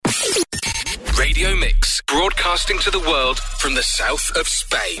Broadcasting to the world from the south of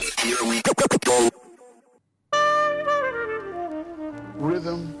Spain. Here we go.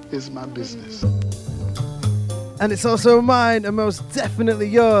 Rhythm is my business. And it's also mine, and most definitely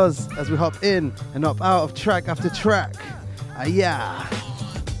yours, as we hop in and hop out of track after track. Yeah.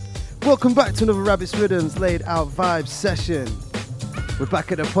 Welcome back to another Rabbits Riddims laid out vibes session. We're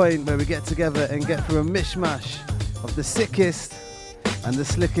back at the point where we get together and get through a mishmash of the sickest and the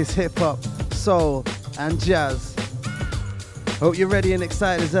slickest hip-hop, soul and jazz. Hope you're ready and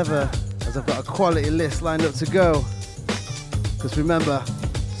excited as ever, as I've got a quality list lined up to go. Because remember,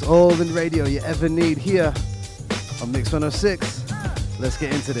 it's all the radio you ever need here on Mix 106. Let's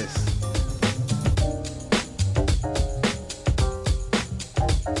get into this.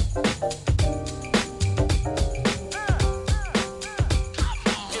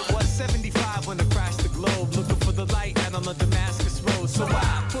 It was 75 when I crashed the globe, looking for the light and on the Damascus road. So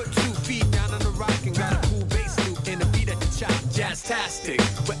I put 2 feet down on the rock and got a cool bass loop and a beat at the chop. Jazztastic,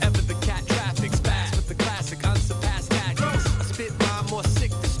 wherever the cat traffic's fast with the classic unsurpassed tactics. I spit rhyme more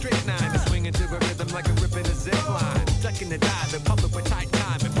sick than strychnine, and swinging to a rhythm like a rip in a zip line. Ducking the dive in public with tight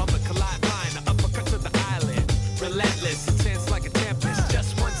time, in public collide line, the uppercut to the eyelid. Relentless, intense like a tempest,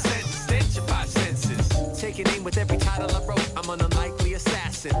 just one sentence, stench of 5 senses. Taking aim with every title I wrote, I'm an unlikely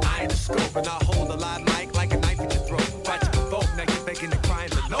assassin. I ain't a scope, and I hold a live mic like a knife at your throat. Watch you provoke, now you're begging the crime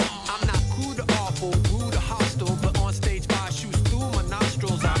to know. I'm not crude or awful, rude or hostile, but on stage fire shoots through my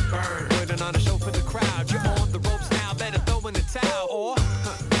nostrils, I burn. Putting on a show for the crowd, you're on the ropes now, better throw in the towel, or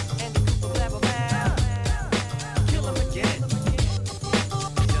and the Cooper Blabbermouf, kill him again.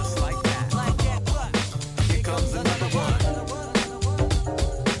 Just like that. Like that, what? Here comes another one.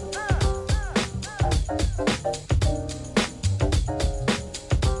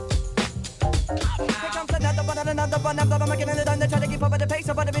 Here comes another one, I'm making it done. They try to keep up with the pace,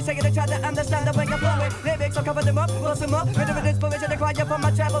 so but they say they try to understand the way I flow it. Lyrics, I'll cover them up, roll them up. Rhythm and inspiration, acquire from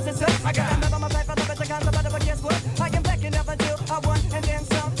my travels and such. I got a map on my back, I love it, I can't about it, but guess what? I am backing up until I won and then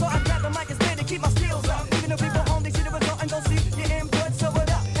some. So I grab the mic and spit and keep my skills up. Even though people only see the result and don't see your input, so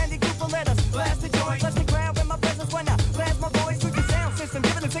it up. And the group will let us blast the joint, bless the crowd with my presence when I blast my voice through the sound system.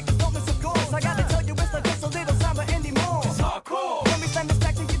 Giving them the fullness of goals. I gotta tell you, it's like just a little samba anymore. It's hardcore. When we stand the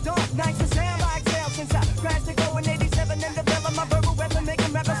stacks and get dark, nice and sound like exhale since I crashed to go in 87 and develop my verbal weapon,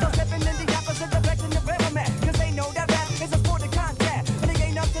 making rappers so stepping in the opposite direction of where I'm at. Cause they know that rap is a sport of contact. And they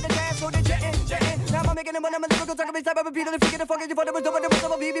ain't up to the dance, so they're jetting. Now I'm making it when I'm a lyrical talking, be type of repeating and freaking and fucking. You thought it was doing the rest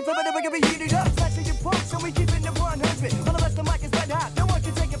of a BB flipping and we can be heated up. Slashing your punk, so we keeping it 100. For the rest the mic is red hot, no one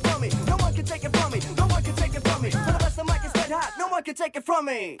can take it from me. No one can take it from me. No one can take it from me. For the rest the mic is red hot, no one can take it from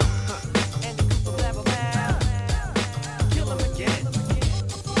me. And the Cooper Blabbermouf, kill him again.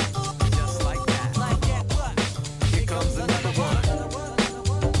 Just like that. Like that, what? Here comes another one.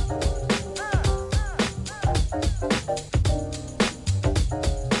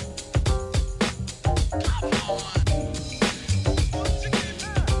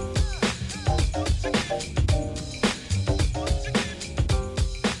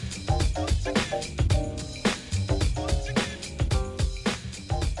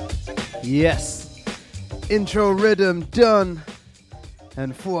 Yes. Intro rhythm done.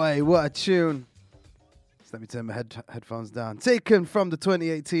 And boy, what a tune. Just let me turn my headphones down. Taken from the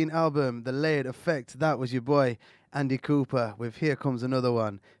 2018 album, The Layered Effect. That was your boy, Andy Cooper, with Here Comes Another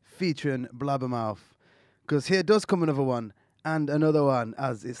One, featuring Blabbermouf. Because here does come another one, and another one,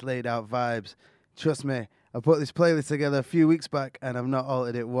 as it's laid out vibes. Trust me, I put this playlist together a few weeks back, and I've not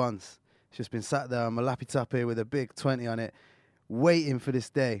altered it once. It's just been sat there on my lappy tappy with a big 20 on it, waiting for this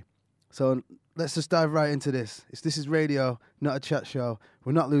day. So let's just dive right into this. This is radio, not a chat show.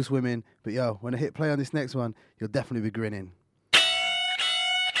 We're not loose women, but yo, when I hit play on this next one, you'll definitely be grinning.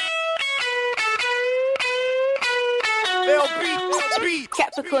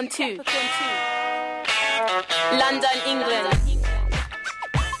 Capricorn 2. London, England.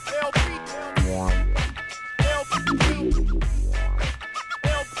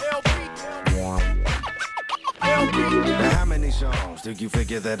 Now how many songs do you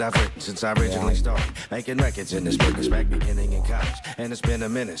figure that I've written since I originally started making records in this business back beginning in college? And it's been a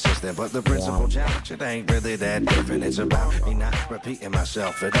minute since then, but the principal challenge, it ain't really that different. It's about me not repeating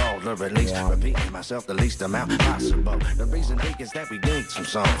myself at all, or at least repeating myself the least amount possible. The reason being is that we need some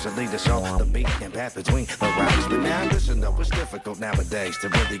songs that lead us on the beat and path between the rhymes. But now listen though, it's difficult nowadays to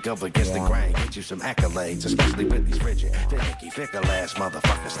really go against the grain, get you some accolades, especially with these rigid, finicky, fickle ass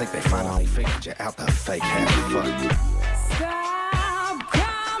motherfuckers. Think they finally figured you out, the fake ass fuck. Stop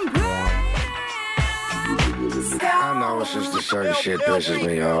complaining. I know it's just the certain shit pisses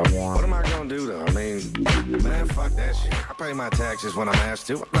me off. What am I gonna do though? I mean, man, fuck that shit. I pay my taxes when I'm asked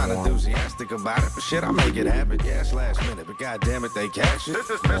to. I'm not enthusiastic about it, but shit, I make it happen. Yeah, it's last minute, but goddamn it, they catch it. This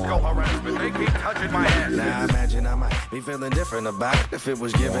is fiscal harassment. They keep touching my ass. Now I imagine I might be feeling different about it if it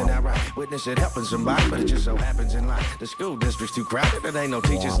was given outright. Witness it helping somebody, but it just so happens in life. The school district's too crowded, there ain't no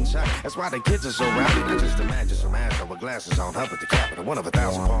teachers inside. That's why the kids are so rowdy. I just imagine some asshole with glasses on up at the Capitol. One of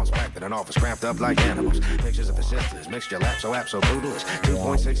 1,000 palms packed in an office, cramped up like animals. Pictures of his sisters, mixture lap so boodles.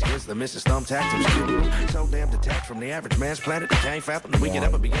 2.6 years, the Mrs. Thumbtack was cubicle. So damn detached from the average man's planet, he can't fathom that we could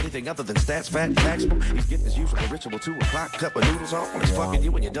ever be anything other than stats, fat, and taxable. He's getting his usual ritual 2 o'clock, cup of noodles on. He's fucking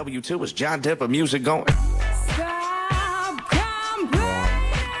you and your W2 is John Denver music going. Stop complaining.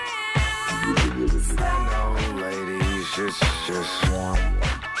 Stop. No, ladies, just.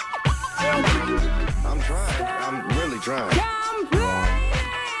 I'm trying. I'm really trying. Yeah,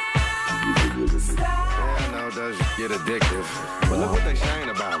 I know it does get addictive. But look what they're saying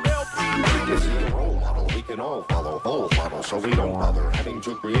about me. This is a role model. We can all follow whole model, so we don't bother having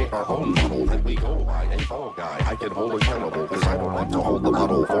to create our own model. Then we go by a fall guy I can hold accountable, because I don't want to hold the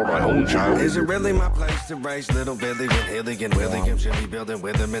model for my own child. Is it really my place to raise little Billy when Hilly and William should be building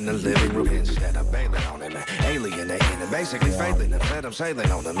with him in the living room instead of bailing on him, alienating and basically failing him? Let him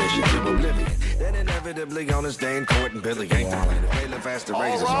sailing on a mission to oblivion. Then inevitably on his day in court, and Billy ain't the plaintiff. Failing fast to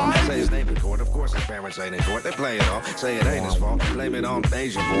raise his arm. Say his name in court. Of course his parents ain't in court. They play it off. Say it ain't his fault. Blame it on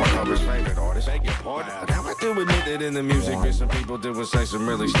Asian born of his favorite artist. Beg your pardon. Now I do admit that in the music, there's some people do and say some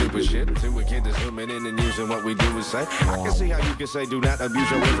really stupid shit. To a kid that's zooming in and using what we do is say. I can see how you can say do not abuse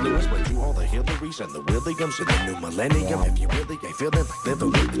your influence, but to all the Hillarys and the Williams in the new millennium, if you really ain't feeling like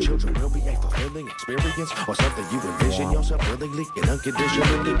living with the children will be a fulfilling experience, or something you envision yourself willingly and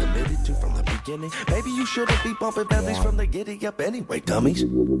unconditionally committed to from the beginning, maybe you shouldn't be bumping bellies from the giddy up anyway, dummies.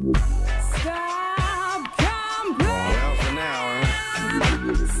 Stop complaining. Well, for now,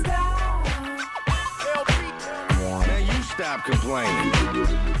 Stop. now you stop complaining.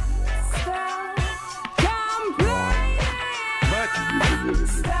 Stop complaining. But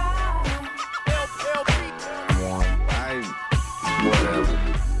Stop. whatever.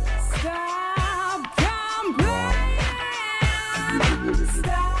 Stop complaining.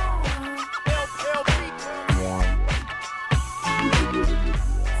 Stop.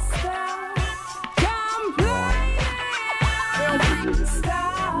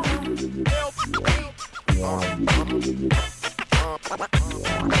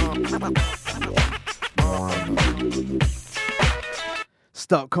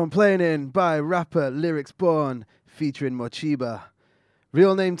 Stop Complaining by rapper Lyrics Born featuring Morcheeba.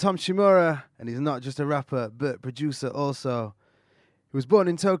 Real name Tom Shimura, and he's not just a rapper but producer also. He was born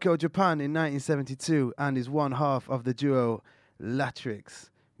in Tokyo, Japan in 1972 and is one half of the duo Latrix,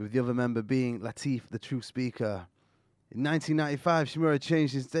 with the other member being Latif the Truth Speaker. In 1995, Shimura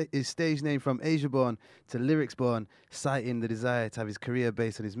changed his stage name from Asiaborn to Lyricsborn, citing the desire to have his career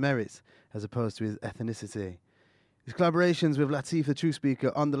based on his merits as opposed to his ethnicity. His collaborations with Latif the Truth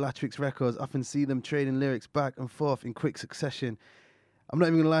Speaker on the Latrix records often see them trading lyrics back and forth in quick succession. I'm not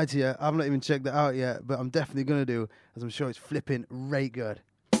even going to lie to you, I've not even checked that out yet, but I'm definitely going to do, as I'm sure it's flipping right good.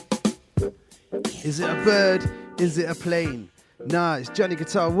 Is it a bird? Is it a plane? Nah, it's Jonny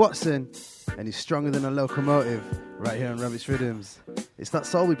Guitar Watson, and he's stronger than a locomotive, right here on Rabbits Riddims. It's that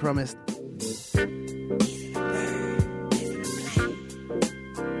soul we promised.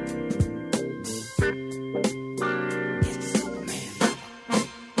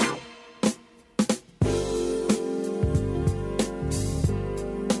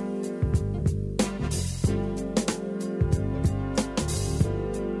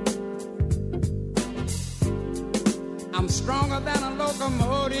 I'm stronger than a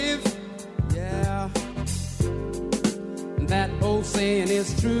locomotive, yeah. That old saying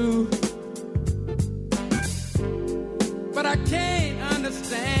is true. But I can't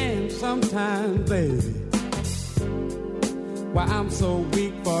understand sometimes, baby, why I'm so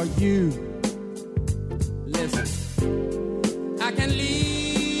weak for you. Listen, I can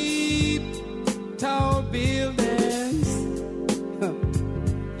leap tall buildings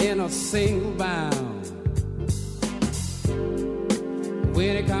in a single bound.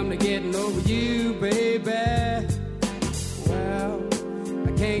 When it come to getting over you, baby, well,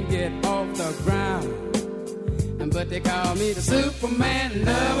 I can't get off the ground. But they call me the Superman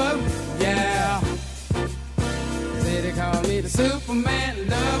lover, yeah. Say they call me the Superman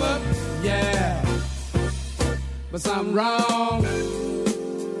lover, yeah. But something wrong with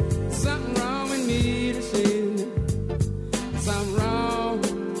me to see. Something wrong,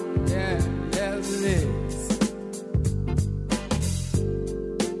 yeah, yes it is.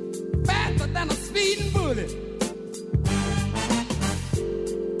 Faster than a speeding bullet,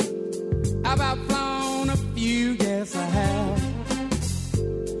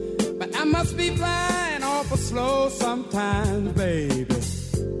 must be flying awful slow sometimes, baby.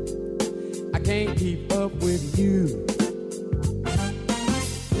 I can't keep up with you.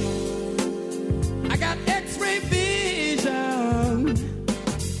 I got X-ray vision,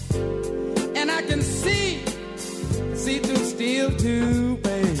 and I can see through steel too,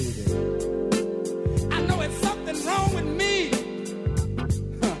 baby. I know it's something wrong with me,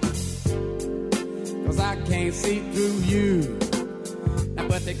 'cause I can't see through you. Now,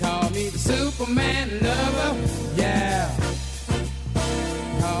 but they call me the Superman lover, yeah.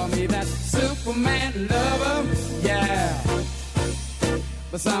 Call me that Superman lover, yeah.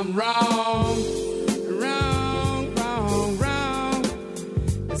 But something wrong.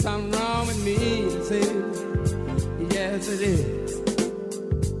 There's something wrong with me, see? Yes, it is.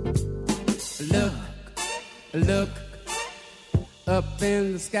 Look up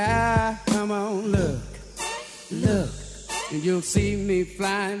in the sky. Come on, look, and you'll see me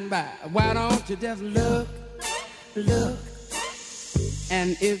flying by. Why don't you just look?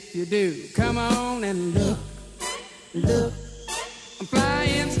 And if you do, come on and look. I'm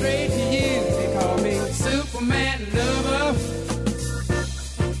flying straight to you. They call me Superman lover.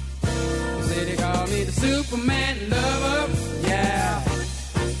 They call me the Superman lover, yeah.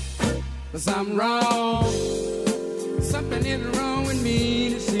 But something wrong. Something is wrong with me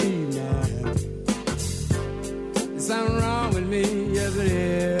to see now. There's something wrong with me, yes it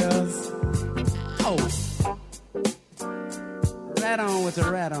is. Oh, rat on with the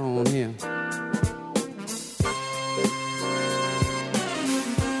rat on here.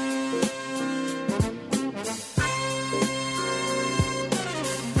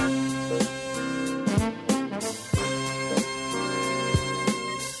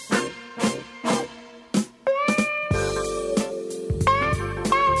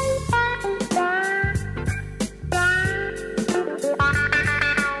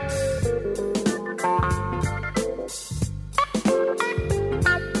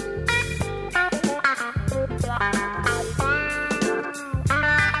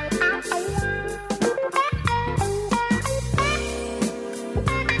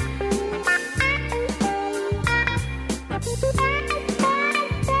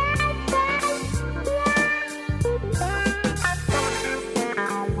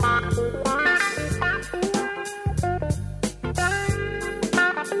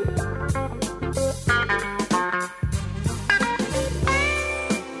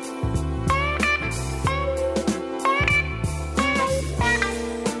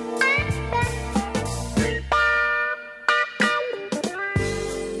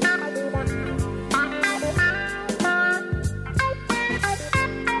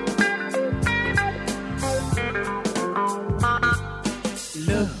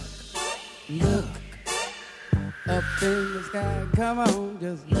 Come on,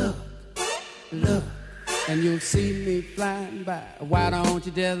 just look, and you'll see me flying by. Why don't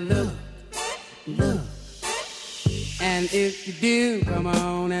you just look? And if you do, come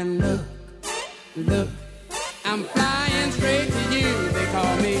on and look. I'm flying straight to you. They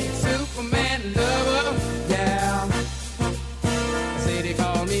call me Superman lover, yeah. Say they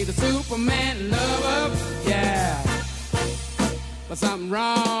call me the Superman lover, yeah. But something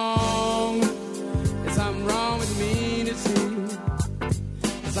wrong. There's something wrong with me to see.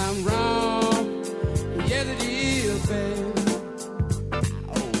 I'm wrong, yes it is, babe.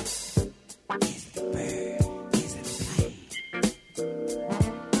 Oh, is it the bird? Is it the plane?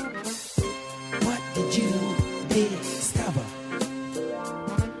 What did you discover?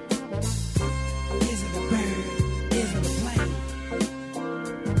 Is it the bird? Is it the plane?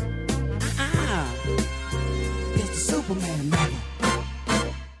 It's the Superman lover.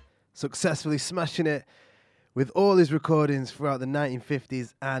 Successfully smashing it with all his recordings throughout the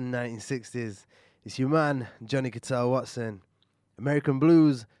 1950s and 1960s. It's your man, Jonny Guitar Watson. American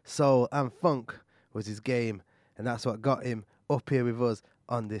blues, soul and funk was his game, and that's what got him up here with us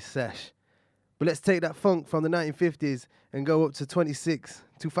on this sesh. But let's take that funk from the 1950s and go up to 2006,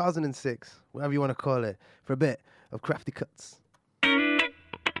 whatever you want to call it, for a bit of Krafty Kuts.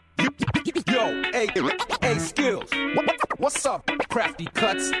 Yo, hey, Skills. What's up, Krafty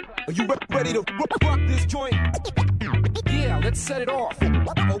Kuts? Are you ready to rock this joint? Yeah, let's set it off.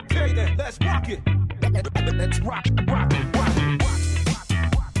 Okay then, let's rock it. Let's rock.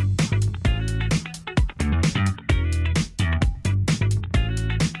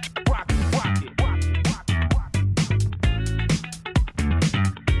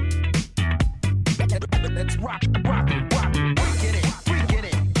 Let's rock.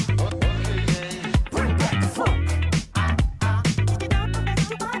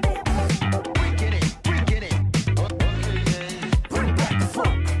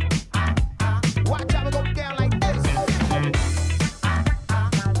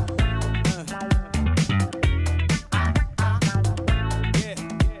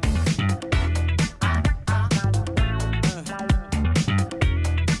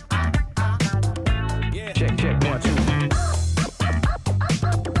 Check, 1, 2.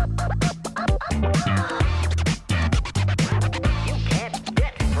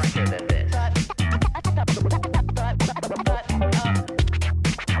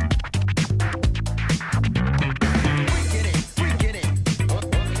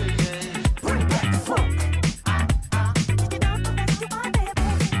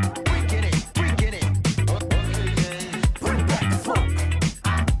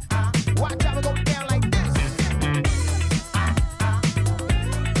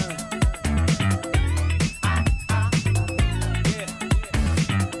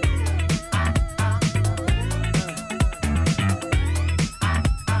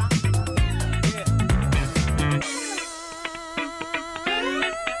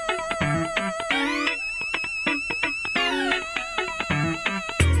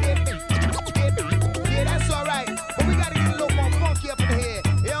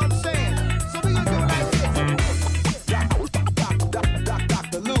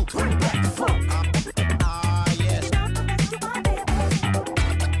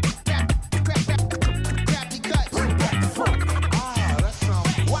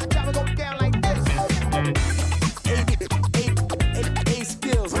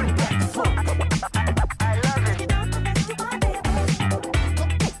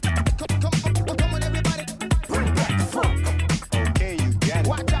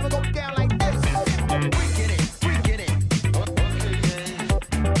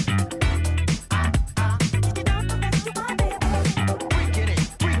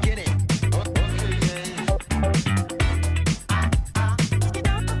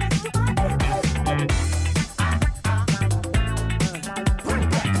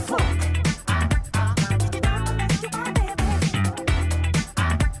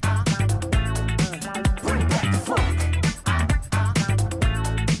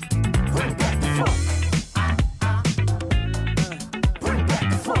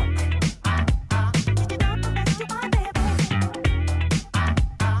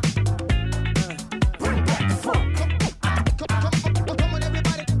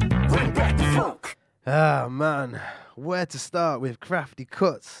 Ah, man. Where to start with Krafty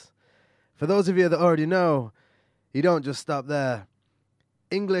Kuts? For those of you that already know, you don't just stop there.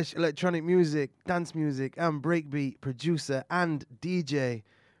 English electronic music, dance music, and breakbeat producer and DJ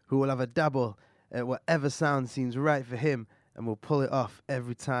who will have a dabble at whatever sound seems right for him and will pull it off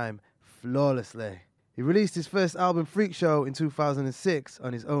every time flawlessly. He released his first album, Freak Show, in 2006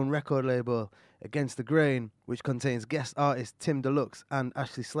 on his own record label, Against the Grain, which contains guest artists Tim Deluxe and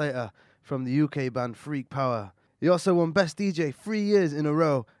Ashley Slater from the UK band Freak Power. He also won Best DJ 3 years in a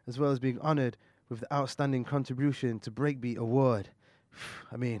row, as well as being honoured with the Outstanding Contribution to Breakbeat Award.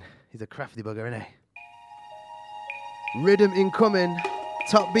 I mean, he's a crafty bugger, isn't he? Rhythm incoming,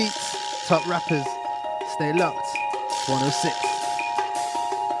 top beats, top rappers. Stay locked. 106.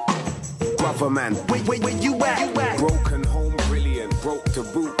 Brotherman, wait, you at? Broken home, brilliant, broke to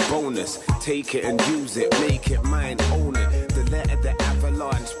boot, bonus. Take it and use it, make it mine, own it. The letter, the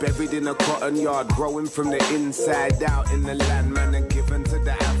avalanche, buried in a cotton yard, growing from the inside out in the land, man, and given to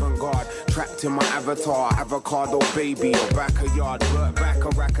the avant-garde. Trapped in my avatar, avocado baby, or backyard, Burt back a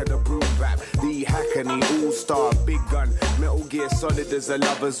rack of the broom back. The Hackney all-star, big gun, Metal Gear Solid as a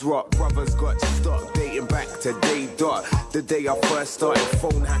lover's rock. Brothers got to stop dating back to day dot. The day I first started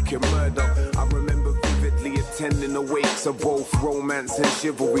phone hacking murder. I remember vividly attending the wakes of both romance and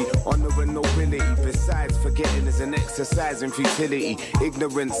chivalry, honor and nobility. Besides, forgetting is an exercise in futility.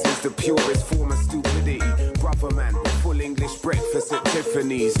 Ignorance is the purest form of stupidity. Brotherman, full English breakfast at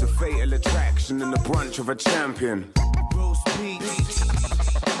Tiffany's, the fatal attraction and the brunch of a champion. Roast Beatz.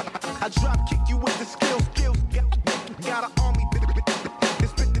 I drop kick you with the skills. Got an army.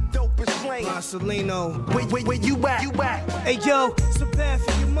 This bit the dopest slang. Marcelino. Wait, you at? Hey yo, so bad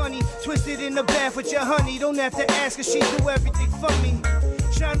for your money. Twisted in the bath with your honey. Don't have to ask her, she do everything for me.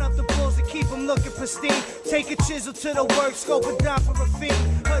 Shine up the balls and keep them looking pristine. Take a chisel to the work, scope it down for a fee.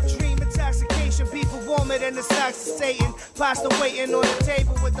 Her dream intoxication, people warmer than the socks of Satan. Pasta waiting on the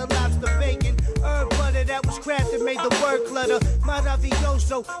table with the lobster bacon. Herb butter that was crafted made the word clutter.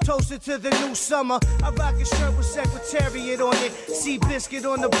 Maravilloso, toasted to the new summer. I rock a shirt with Secretariat on it. Sea biscuit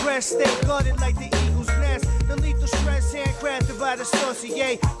on the breast, stay guarded like the eagle's nest. The lethal stress handcrafted by the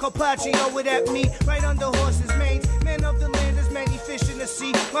saucier. Carpaccio with that meat, right under horse's manes. Man of the land, there's many fish in the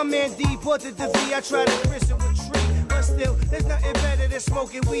sea. My man D bought the V, I tried to christen with tree. But still, there's nothing better than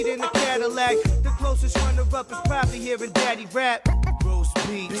smoking weed in the Cadillac. The closest runner-up is probably hearing Daddy rap. Roast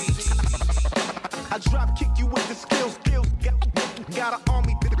Beatz. I drop kick you with the skills. Got an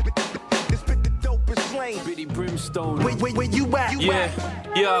army. This bit the dopest slang. Bitty Brimstone. Wait, you at? Yeah,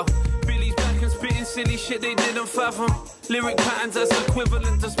 yo. Billy's back and Spitting silly shit they didn't fathom. Lyric patterns that's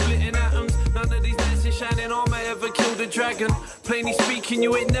equivalent to splitting atoms. None of these nights in shining armor ever killed a dragon. Plainly speaking,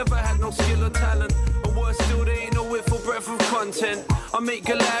 you ain't never had no skill or talent. Or worse still, there ain't no width or breadth of content. I make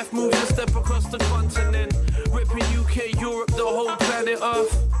Goliath moves and step across the continent. Ripping UK, Europe, the whole planet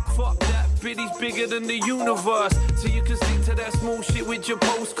Earth. Fuck that, biddy's bigger than the universe. So you can stick to that small shit with your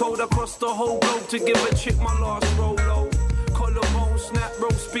postcode across the whole globe to give a chick my last Rolo. Collarbone snap,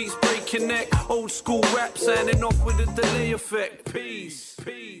 roast beats, break your neck. Old school rap sounding off with a delay effect. Peace,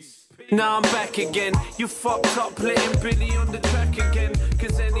 peace. Now I'm back again. You fucked up letting Billy on the track again.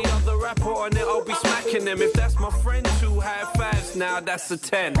 Cause any other rapper on it, I'll be smacking them. If that's my friend, 2 high fives now, that's a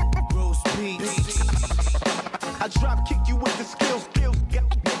 10. Roast Beatz. I drop kick you with the skills.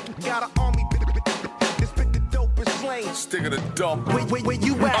 Got an army. Spit the dope and slang. Stig of the dump. Where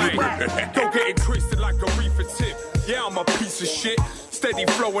you at? Go get it twisted like a reefer tip. Yeah, I'm a piece of shit. Steady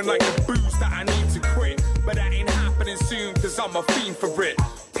flowing like the booze that I need to quit. But that ain't happening soon, cause I'm a fiend for it.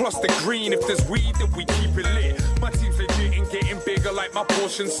 Plus the green, if there's weed, then we keep it lit. My team's legit and getting bigger like my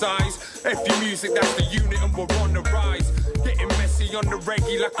portion size. FU music, that's the unit and we're on the rise. Getting messy on the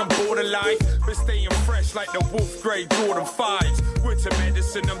reggae like I'm borderline. But staying fresh like the Wolf Grey Jordan 5s. Word to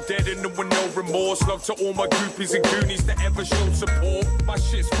medicine, I'm dead and with no remorse. Love to all my groupies and goonies that ever showed support. My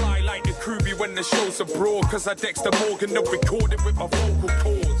shit's fly like the Krabby when the show's abroad. Cause I Dexter Morgan up recording with my vocal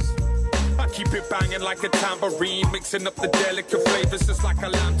cords. I keep it banging like a tambourine, mixing up the delicate flavors just like a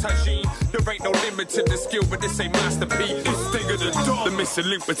lamb tagine. There ain't no limit to the skill, but this ain't masterpiece. It's Stig of the dog, the missing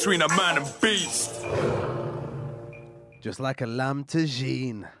link between a man and beast. Just like a lamb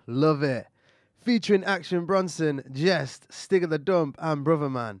tagine. Love it. Featuring Action Bronson, Jehst, Stig of the Dump, and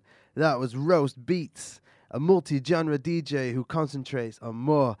Brotherman. That was Roast Beatz, a multi-genre DJ who concentrates on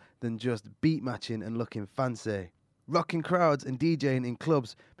more than just beat matching and looking fancy. Rocking crowds and DJing in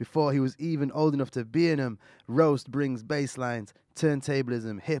clubs before he was even old enough to be in them, Roast brings bass lines,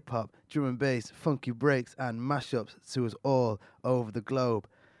 turntablism, hip-hop, drum and bass, funky breaks and mashups to us all over the globe.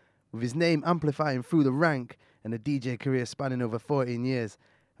 With his name amplifying through the rank and a DJ career spanning over 14 years,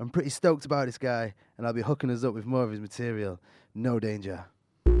 I'm pretty stoked about this guy, and I'll be hooking us up with more of his material. No danger.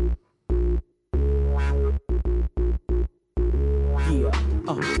 Yeah,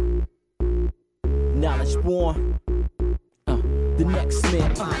 Knowledge born, the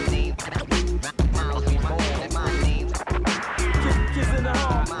Nextmen. Kids in the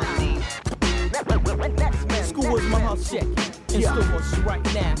home. School is my hustle. In stores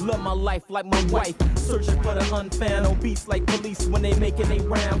right now, love my life like my wife. Searching for the unfound on beats like police when they making their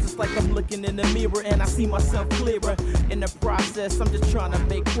rounds. It's like I'm looking in the mirror and I see myself clearer. In the process, I'm just trying to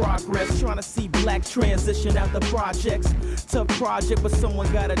make progress. Trying to see black transition out the projects. Tough project, but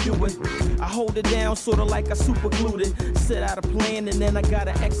someone gotta do it. I hold it down sorta like I super glued it. Set out a plan and then I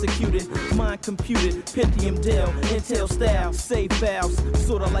gotta execute it. Mind computed, Pentium Dell, Intel style. Save valves,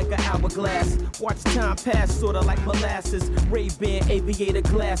 sorta like an hourglass. Watch time pass, sorta like molasses. Ray-Ban aviator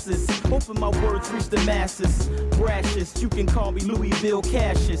glasses. Hoping my words reach the masses. Brashes, you can call me Louisville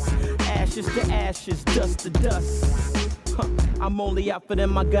Cassius. Ashes to ashes, dust to dust. I'm only out for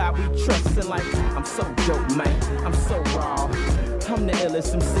them, my God we trust. And like, I'm so dope, man. I'm so raw. I'm the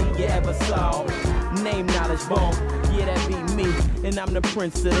illest MC you ever saw. Name Knowledge Bomb, yeah, that be me. And I'm the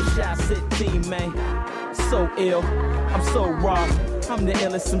prince of the Shaft City, man. So ill, I'm so raw. I'm the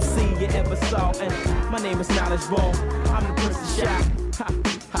illest MC you ever saw. And my name is Knowledge Bomb. I'm the prince of Shaft. Ha,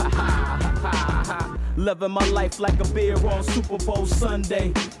 ha, ha, ha, ha. Loving my life like a beer on Super Bowl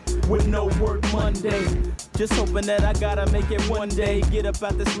Sunday. With no work Monday. Just hoping that I gotta make it one day. Get up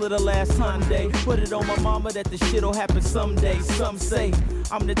out this little ass Hyundai. Put it on my mama that the shit'll happen someday. Some say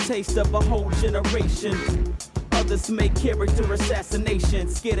I'm the taste of a whole generation. Others make character assassination.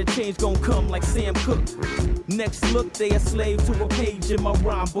 Scared of change gon' come like Sam Cooke. Next look, they a slave to a page in my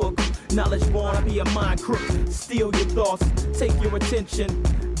rhyme book. Knowledge born, I be a mind crook. Steal your thoughts, take your attention.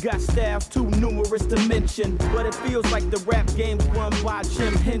 Got styles too numerous to mention, but it feels like the rap game's run by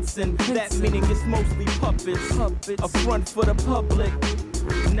Jim Henson. That meaning it's mostly puppets. A front for the public.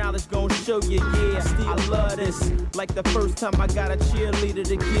 Knowledge gon' show you, yeah, I love this. Like the first time I got a cheerleader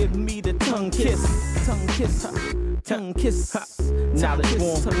to give me the tongue kiss. Tongue kiss, tongue kiss. Knowledge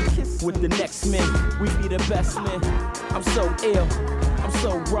born with the Nextmen. We be the best men. I'm so ill, I'm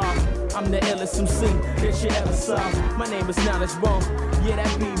so raw. I'm the illest MC that you ever saw. My name is Knowledge Bomb, yeah,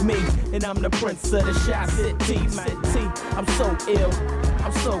 that be me. And I'm the prince of the Shaft City. I'm so ill,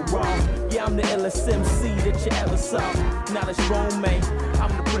 I'm so raw. Yeah, I'm the illest MC that you ever saw. Knowledge Bomb, man,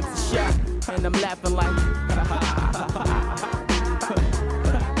 I'm the prince of Shaft. And I'm laughing like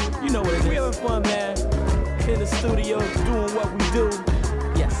you know what it is. We having fun, man. In the studio, doing what we do.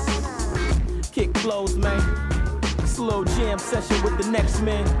 Yes. flows, man. Slow jam session with the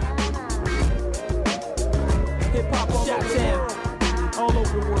Nextmen. Hip hop all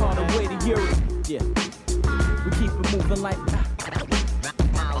over the world, all the way to Europe. Yeah, we keep it moving like that.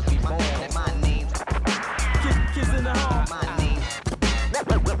 Kids in the hall.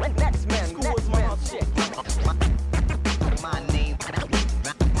 Nextmen. School is my shit. My name.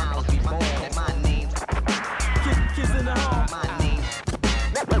 My name. Kids in the hall. My name.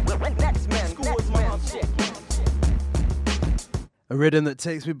 Nextmen. School is my shit. A rhythm that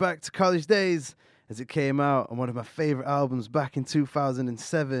takes me back to college days as it came out on one of my favorite albums back in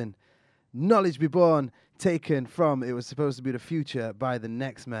 2007. Knowledge Be Born, taken from It Was Supposed to Be the Future by the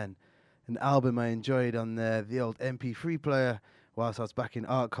Nextmen. An album I enjoyed on the old MP3 player whilst I was back in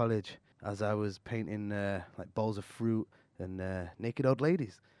art college as I was painting like bowls of fruit and naked old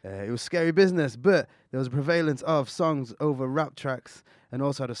ladies. It was scary business, but there was a prevalence of songs over rap tracks and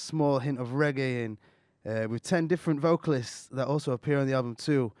also had a small hint of reggae in with 10 different vocalists that also appear on the album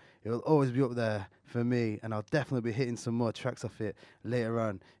too. It will always be up there for me, and I'll definitely be hitting some more tracks off it later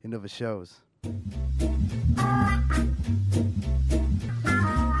on in other shows.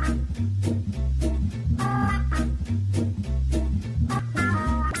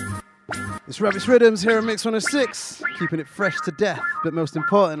 It's Rabbits Riddims here on Mix 106, keeping it fresh to death, but most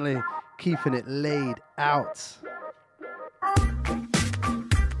importantly, keeping it laid out.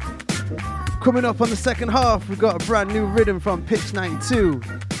 Coming up on the second half, we've got a brand new rhythm from Pitch 92,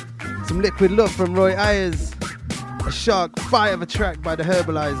 some Liquid Love from Roy Ayers, a shark fire of a track by the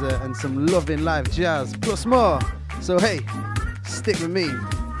Herbaliser, and some loving live jazz, plus more. So hey, stick with me.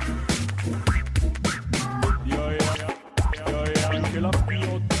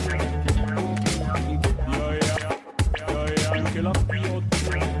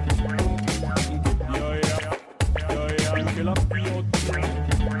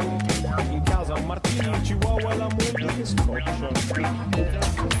 In casa Martini Chiwawa la moglie che scoccia.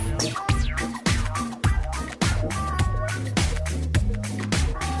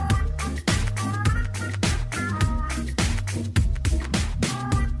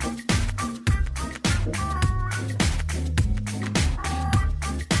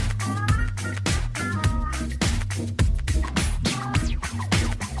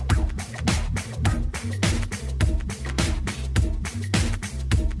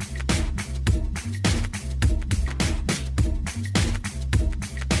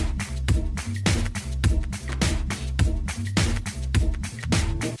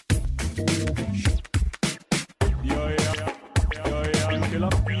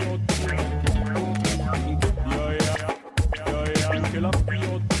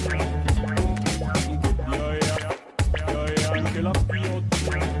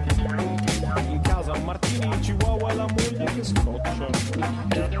 In casa Martini Chiwawa la moglie che scoccia.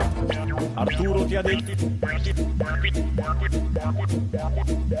 Arturo ti ha detto.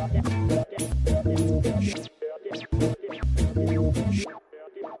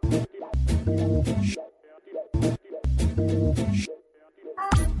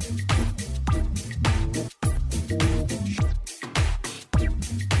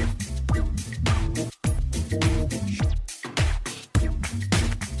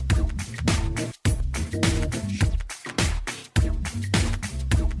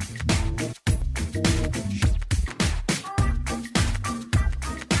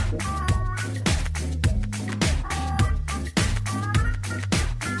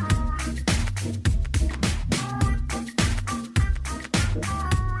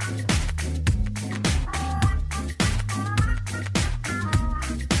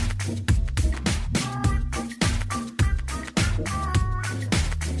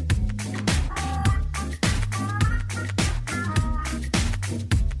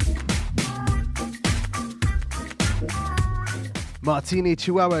 Martini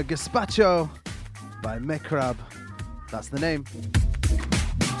Chiwawa Gazpacho by Mecrab. That's the name.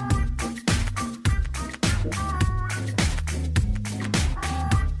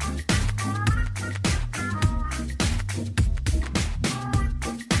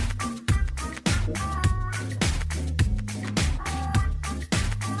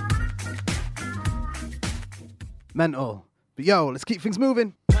 Mental. But yo, let's keep things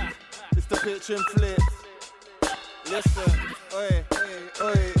moving. It's the pitch and flip. Listen, oi, oi,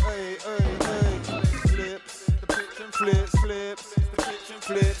 oi, oi, oi. Flips, the pitch and flips, flips, the pitch and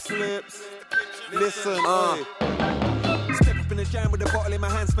flips, flips. Listen, oi. Step up in a jam with a bottle in my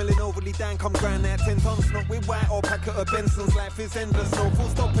hand, smelling overly dank. I'm grand at 10 tons, not with white or packet of Benson's. Life is endless, no full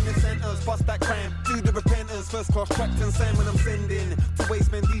stop in the sentence. Bust that cram, do the repentance. First class tracked and sand when I'm sending to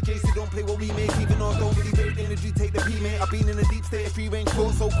wastemen DJs who don't play what we make, even though I don't really rate energy. Take the P, mate. I've been in a deep state of free range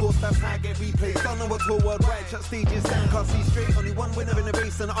course, so course that's how I get replays. Don't know what tour worldwide, shut stages down, can't see straight. Only one winner in the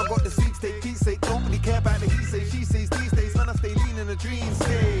race, and I got the sweepstake. Peace sake, don't really care about the he say, she says these days. Man, I stay lean in a dream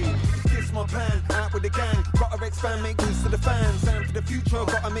state. This my plan, out with the gang. Gotta expand, make moves to the fans. And for the future,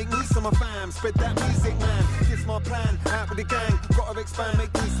 gotta make moves to my fam. Spread that music, man. This my plan, out with the gang. Gotta expand,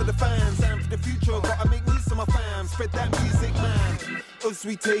 make moves to the fans. And for the future, gotta make moves to my fam. Spread that music, man. As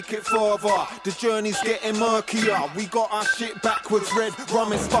we take it further, the journey's getting murkier. We got our shit backwards, red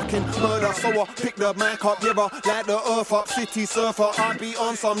rum is fucking murder. So I pick the mic up, yeah, light the earth up, city surfer. I'll be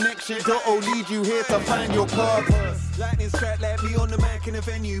on some next shit that'll lead you here to find your purpose. Lightning strike, let me on the mic in the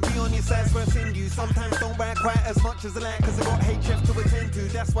venue. Be on your sides where I send you. Sometimes don't write quite as much as I like, cause I got HF to attend to.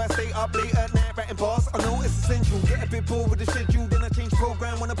 That's why I stay up late at night writing bars. I know it's essential. Get a bit bored with the schedule, then I change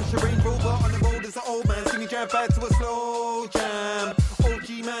program. When I push a Range Rover on the road as an old man. See me drive back to a slow jam. OG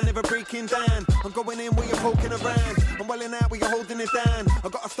man, never breaking down. I'm going in where you're poking around. I'm welling out where you're holding it down. I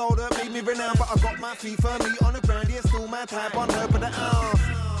got a style that made me renowned, but I got my feet firmly on the ground. Yeah, still my type, unheard by the ounce.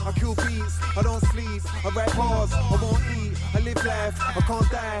 I kill beats, I don't sleep, I write bars, I won't eat, I live life, I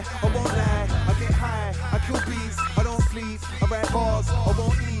can't die, I won't lie, I get high, I kill beats, I don't sleep, I write bars, I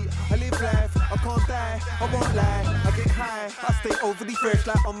won't eat, I live life, I can't die, I won't lie, I get high, I stay overly fresh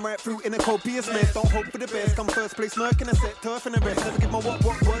like I'm right through in a copious mess. Don't hope for the best, come first place, murk in a set, turf and the rest. Never give my what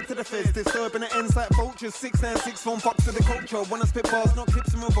word to the feds, disturbing the ends like vultures. 696 phone fucks to the culture. Wanna spit bars, not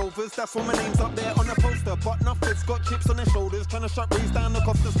clips and revolvers. That's why my name's up there on the poster. But nothing's got chips on their shoulders, trying to shut rays down, knock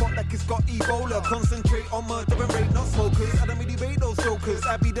off the spot like it's got Ebola. Concentrate on murder and rape, not smokers. I don't really rate those jokers.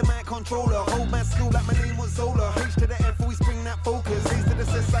 I be the mic controller, hold my skill like my name was Zola. H to the F, always bring that focus. Ace to the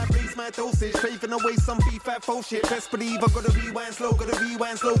cess, I place my dosage. Paving away some beef at faux shit. Best believe I gotta rewind slow, gotta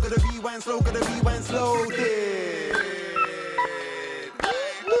rewind slow, gotta rewind slow, gotta rewind slow.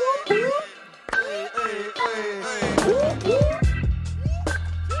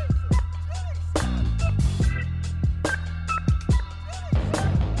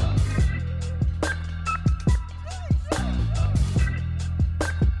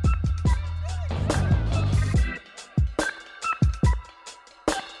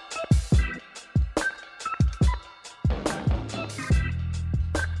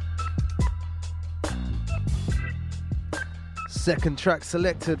 Second track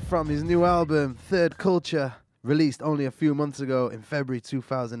selected from his new album, Third Culture, released only a few months ago in February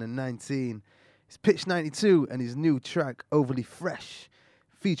 2019. It's Pitch 92 and his new track, Overly Fresh,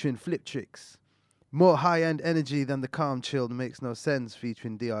 featuring Fliptrix. More high-end energy than the calm chilled Makes No Sense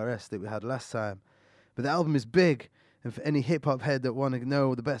featuring DRS that we had last time. But the album is big, and for any hip-hop head that want to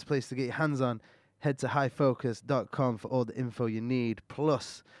know the best place to get your hands on, head to highfocus.com for all the info you need,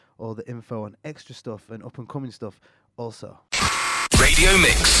 plus all the info on extra stuff and up-and-coming stuff also. Radio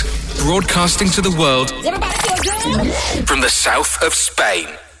Mix, broadcasting to the world from the south of Spain.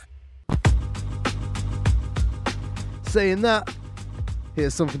 Saying that,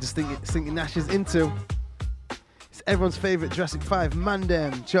 here's something to sink your nashes into. It's everyone's favourite Jurassic 5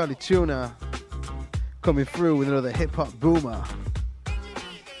 Mandem, Charlie Tuna, coming through with another hip-hop boomer.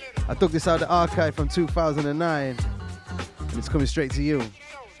 I took this out of the archive from 2009, and it's coming straight to you.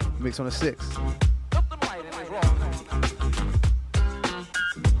 Mix 106.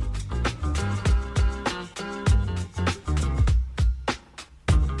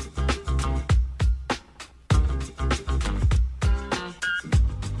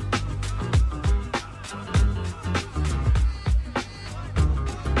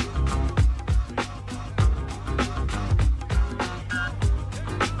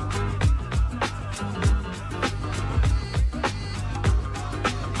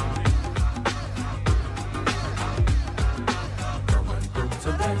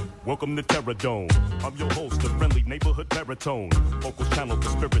 Welcome to Terror Dome. I'm your host, the friendly neighborhood baritone. Vocals channel the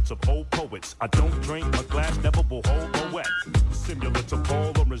spirits of old poets. I don't drink a glass, never will hold a wet. Similar to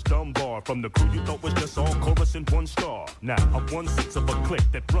Paul or his Dunbar. From the crew you thought was just all chorus and one star. Now I'm 1/6 of a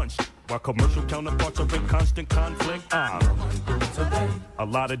clique that runs shit, while commercial counterparts are in constant conflict. A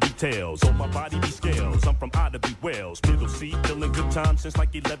lot of details on my body be scales. I'm from Ida B. Wales, middle seat, feeling good time since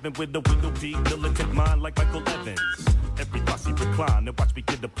like 11 with the window peak, militant mind like Michael Evans. Every posse recline and watch me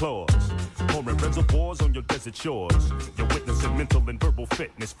get applause. Pouring reservoirs on your desert shores. You're witnessing mental and verbal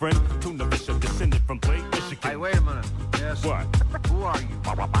fitness, friend. Tuna Bishop descended from Blake, Michigan. Hey, wait a minute. Yes. What? Who are you?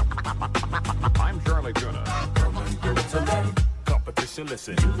 I'm Charlie Tuna. Competition,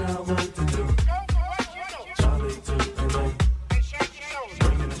 listen. You got work to do. Charlie Tuna.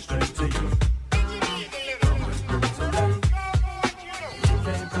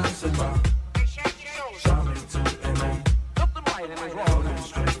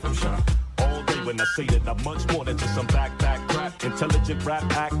 say that I'm much more than just some backpack crap, intelligent rap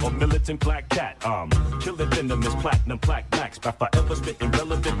act, or militant black cat. Killer venomous platinum plaque max, by forever spitting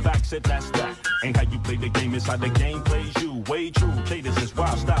relevant facts, and that's that. Ain't how you play the game, it's how the game plays you. Way true, cadence is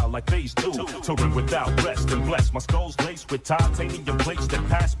wild style like phase 2. Touring without rest and blessed. My skull's laced with titanium plates that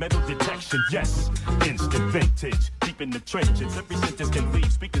pass metal detection. Yes, instant vintage, deep in the trenches. Every sentence can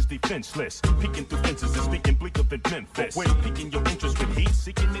leave speakers defenseless. Peeking through fences and speaking bleak up in Memphis. Wait, piquing your interest with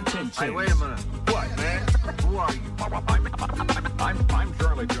heat-seeking intentions. Hey, wait a minute. What, man? Who are you? I'm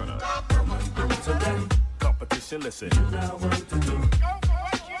Charlie Tuna. Today, competition, listen. You got work to do.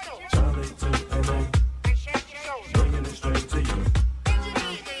 Charlie to LA. Bringing it straight to you.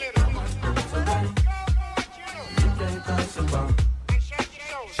 Today, you can't pass it by.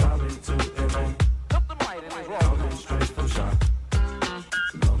 Charlie to LA. Coming straight from shop.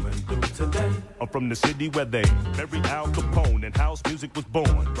 Coming through today. I'm from the city where they buried Al Capone and house music was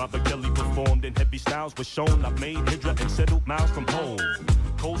born. Robert Kelly performed and heavy styles was shown. I made Hydra and settled miles from home.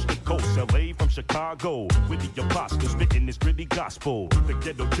 Coast to coast, LA from Chicago. With the apostle spitting this gritty gospel. The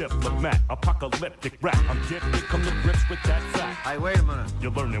ghetto diplomat, apocalyptic rap. I'm gifted, come to grips with that fact. Hey, wait a minute.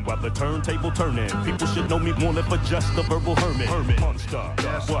 You're learning while the turntable turning. People should know me more than for just a verbal hermit. Monster,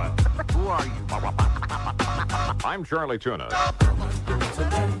 yes. What? Who are you? I'm Charlie Tuna.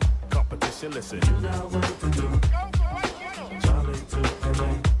 Today, competition, listen. You got work to do. Charlie to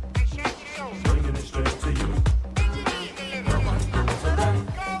LA. Bringing it straight to you.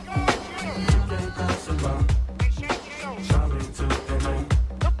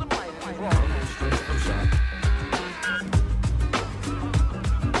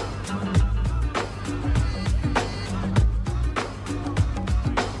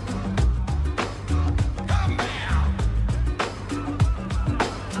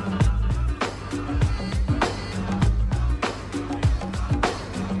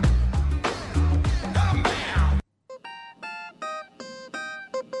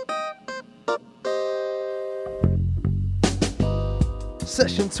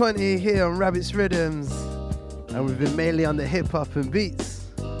 Session 20 here on Rabbits Riddims, and we've been mainly on the hip-hop and beats,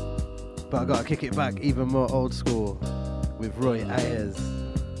 but I gotta kick it back even more old school with Roy Ayers.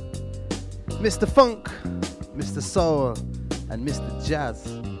 Mr. Funk, Mr. Soul, and Mr. Jazz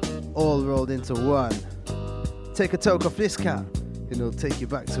all rolled into one. Take a toke off this cat and it'll take you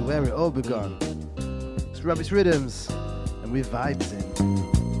back to where it all begun. It's Rabbits Riddims, and we're vibes in.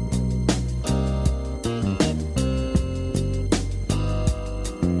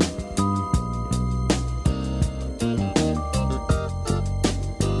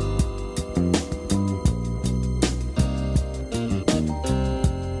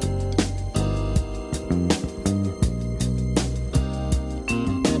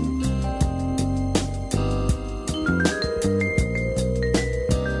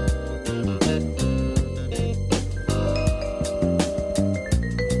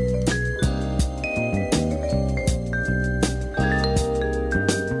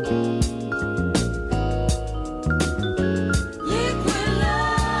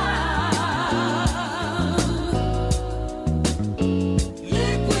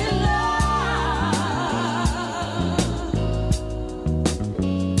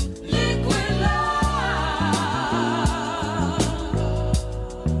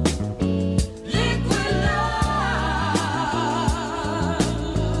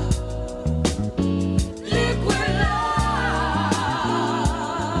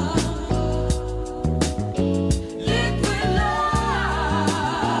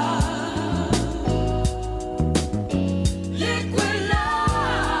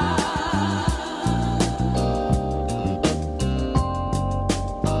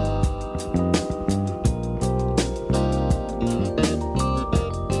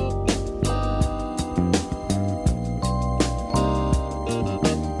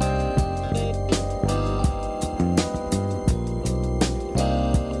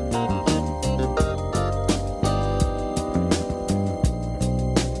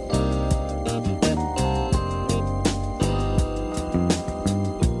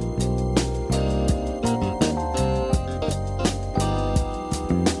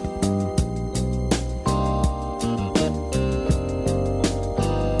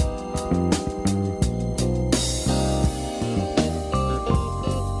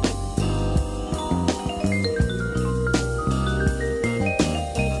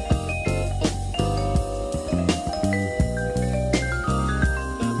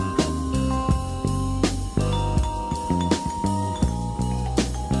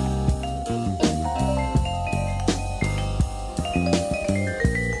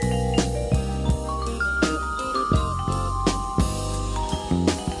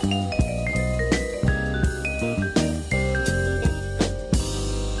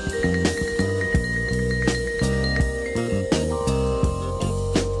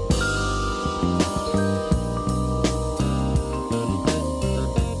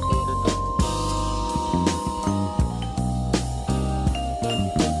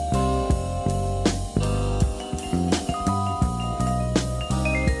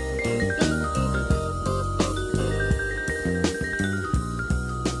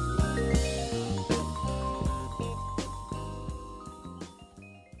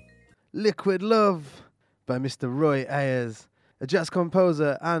 Liquid Love by Mr. Roy Ayers, a jazz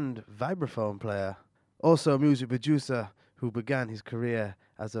composer and vibraphone player. Also a music producer who began his career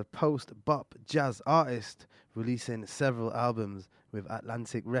as a post-bop jazz artist, releasing several albums with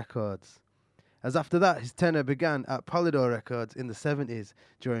Atlantic Records. As after that, his tenure began at Polydor Records in the 70s,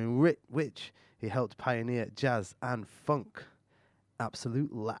 during which he helped pioneer jazz and funk.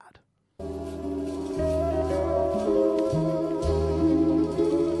 Absolute lad.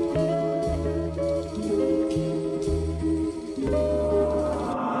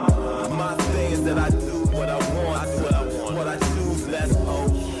 My thing is that I do what I want, what I choose, that's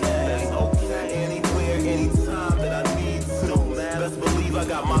okay. Anywhere, anytime that I need to. Best believe I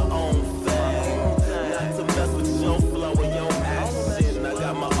got my own thing. Not to mess with your flow and your action. I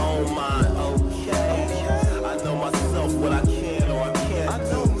got my own mind, okay. I know myself what I can or I can't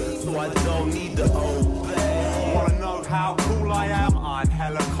do, so I don't need to obey. Wanna know how cool I am? I'm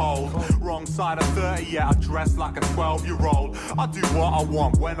hella cold. Wrong side of 30, yeah, I dress like a 12-year-old. I do what I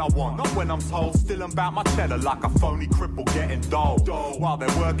want, when I want, not when I'm told. Still I'm about my cheddar like a phony cripple getting doled. While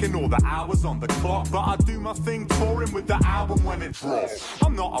they're working all the hours on the clock, but I do my thing touring with the album when it drops.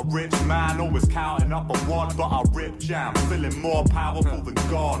 I'm not a rich man, always counting up on what, but I rip jam, feeling more powerful than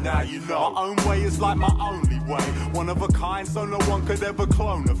God. Now you know, my own way is like my only way. One of a kind, so no one could ever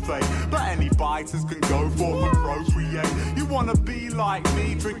clone a fate. But any biters can go forth and procreate. You wanna be like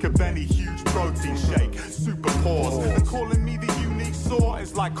me, drink a Benny huge protein shake, super pause, and calling me the unique sort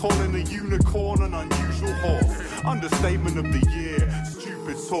is like calling a unicorn an unusual horse. Understatement of the year,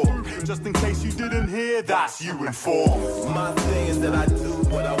 stupid talk. Just in case you didn't hear, that's you informed. My thing is that I do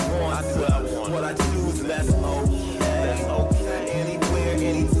what I want, what I choose, that's okay. Anywhere,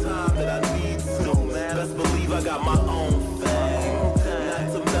 anytime that I need to. Best believe I got my own thing.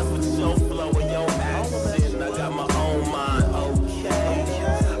 Not to mess with your flow and your action. I got my own mind, okay.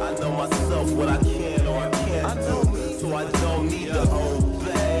 I know myself what I can or I can't do, so I don't need to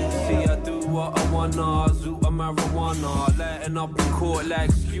obey. See, I do what I wanna, zoo a marijuana, lighting up in court like,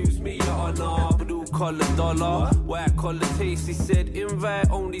 excuse me, your honor. Blue collar dollar, white collar taste. He said invite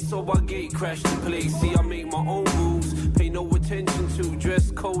only, so I gate crashed the place. See, I make my own rules, pay no attention to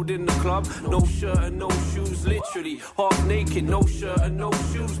dress code in the club. No shirt and no shoes, literally half naked, no shirt and no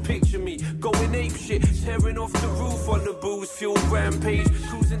shoes. Picture me going ape shit, tearing off the roof on the booze fueled rampage,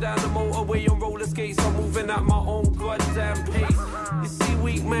 cruising down the motorway on roller skates. I'm moving at my own goddamn pace. You see,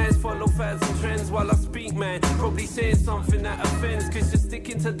 weak mans follow fads and trends while I speak, man. Probably saying something that offends, cause you're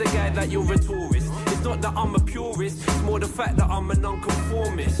sticking to the guy like you're a tourist. It's not that I'm a purist, it's more the fact that I'm a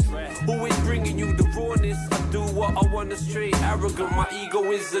nonconformist. Always bringing you the rawness. I do what I wanna, straight arrogant, my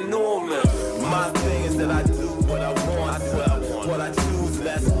ego is enormous. My thing is that I do what I want, what I choose,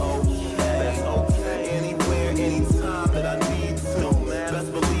 that's okay. Anywhere, anytime that I need to.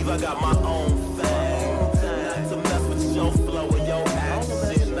 Best believe I got my own thing. Not to mess with your flow and your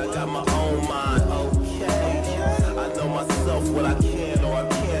action. I got my own mind, okay. I know myself what I can or I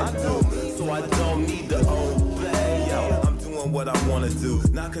can't do, so I don't need to obey. Yo, I'm doing what I wanna do,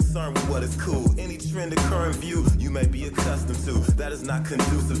 not concerned with what is cool. Any trend or current view you may be accustomed to, that is not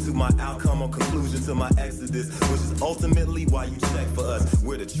conducive to my outcome or conclusion to my exodus, which is ultimately why you check for us.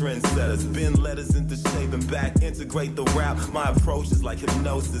 We're the trendsetters, bend letters into shape and back, integrate the rap. My approach is like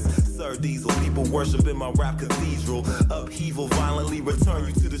hypnosis. Sir Diesel, people worship in my rap cathedral. Upheaval violently return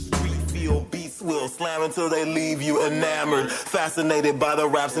you to the street. Feel beats will slam until they leave you enamored, fascinated by the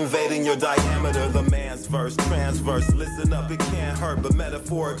raps invading your diameter. The man's verse, transverse, listen up, it can't hurt, but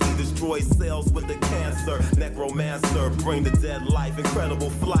metaphorically destroy cells with the cancer. Necromancer, bring the dead life, incredible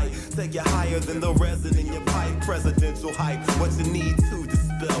flight, take you higher than the resin in your pipe. Presidential hype, what you need to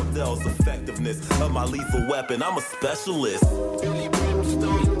dispel Dell's effectiveness of my lethal weapon. I'm a specialist. Billy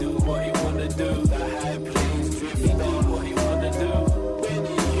Brimstone, do what you wanna do. The high plains drift, do what you wanna do.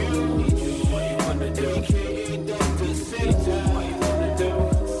 AKA Dr. Satan, do what you wanna do.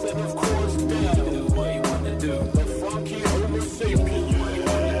 Set of course down, do what you wanna do. The funky Homosapien, do what you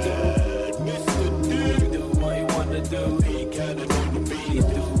wanna do. Mr. D, do what you wanna do. He kinda on the beat,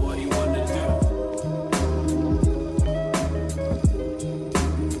 do what you wanna do.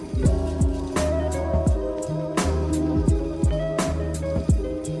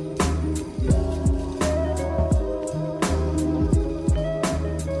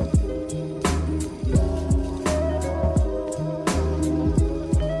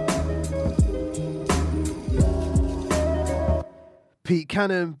 Pete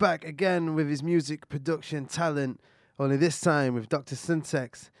Cannon back again with his music production talent, only this time with Dr.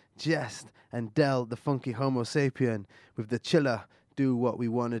 Syntax, Jehst, and Del the Funky Homosapien with the chiller Do What We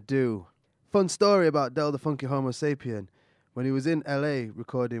Wanna Do. Fun story about Del the Funky Homosapien. When he was in LA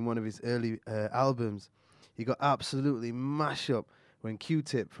recording one of his early albums, he got absolutely mashed up when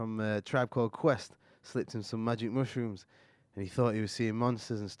Q-Tip from Tribe Called Quest slipped him some magic mushrooms, and he thought he was seeing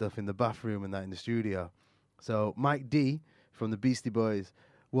monsters and stuff in the bathroom and that in the studio. So Mike D from the Beastie Boys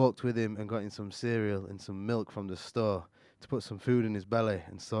walked with him and got him some cereal and some milk from the store to put some food in his belly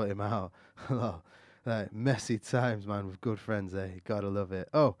and sort him out. Like, messy times, man, with good friends, eh? You gotta love it.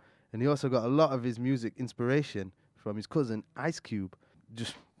 Oh, and he also got a lot of his music inspiration from his cousin Ice Cube.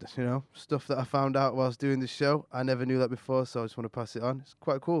 Just, you know, stuff that I found out whilst doing this show. I never knew that before, so I just want to pass it on. It's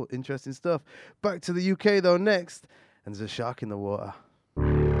quite cool, interesting stuff. Back to the UK, though, next. And there's a shark in the water.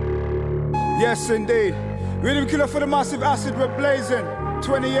 Yes, indeed. Rhythm killer for the massive acid we're blazing.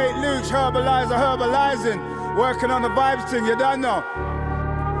 28 Luch, Herbaliser, herbalizing. Working on the vibes thing, you don't know.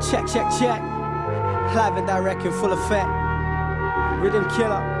 Check, check, check. Live and direct in full effect. Rhythm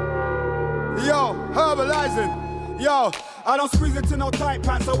killer. Yo, herbalizing. Yo, I don't squeeze into no tight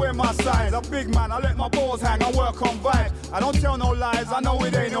pants, I wear my size. A big man, I let my balls hang, I work on vibes. I don't tell no lies, I know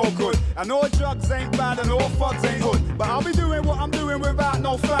it ain't no good. I know drugs ain't bad and all fucks ain't hood. But I'll be doing what I'm doing without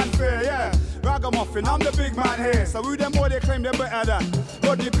no fanfare, yeah. Ragamuffin, I'm the big man here. So who them boy they claim they're better than?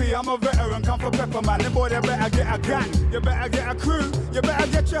 Rodney P, I'm a veteran, come for pepper man. Them boy they better get a gang, you better get a crew. You better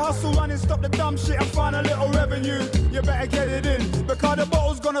get your hustle running, stop the dumb shit and find a little revenue. You better get it in, because the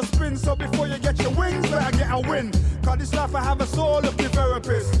bottle's gonna spin. So before you get your wings, better get a win. Cause this life I have a soul of the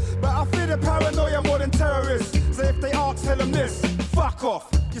therapist. But I feel the paranoia more than terrorists. So if they ask, tell them this, fuck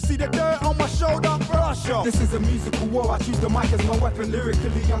off. You see the dirt on my shoulder, brush off. This is a musical war, I choose the mic as my weapon.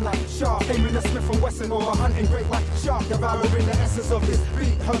 Lyrically I'm like sharp, aiming a Smith & Wesson or a hunting great like shark. Devouring the essence of this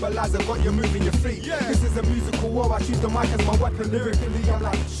beat, Herbaliser got you moving your feet. Yeah. This is a musical war, I choose the mic as my weapon. Lyrically I'm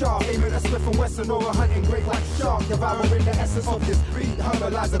like sharp, aiming a Smith & Wesson or a hunting great like shark. Devouring the essence of this beat,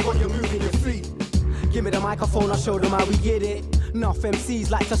 Herbaliser got you moving your feet. Give me the microphone, I'll show them how we get it. Enough MCs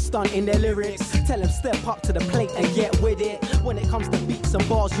like to stunt in their lyrics. Tell them step up to the plate and get with it. When it comes to beats and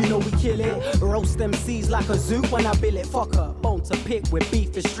bars, you know we kill it. Roast MCs like a zoo when I bill it. Fuck a bone to pick with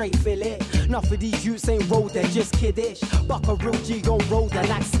beef and straight fillet. Enough of these youths ain't rolled, they're just kiddish. Buck a real G gon' roll, they're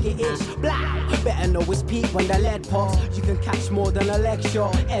like skittish. Blah! Better know it's peak when the lead pops. You can catch more than a leg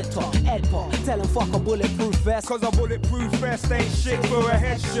shot. Ed talk, Ed pop. Tell them fuck a bulletproof vest. Cause a bulletproof vest ain't shit for a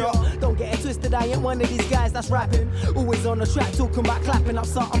headshot. Don't get it twisted, I ain't one of these guys that's rapping. Always on the track talking about clapping up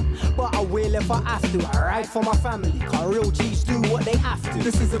something. But I will if I have to. I ride for my family, cause real G's do what they have to.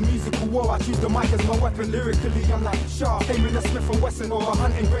 This is a musical war, I choose the mic as my weapon. Lyrically I'm like sharp, aiming a Smith & Wesson or a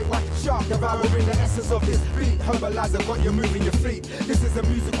hunting great like shark. Devouring the essence of this beat, Herbaliser got you moving your feet. This is a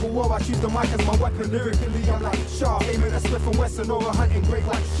musical war, I choose the mic as my weapon. Lyrically I'm like sharp, aiming a Smith & Wesson or a hunting great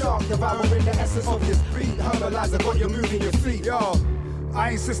like shark. Devouring the essence of this beat, Herbaliser got you moving your feet. Yo,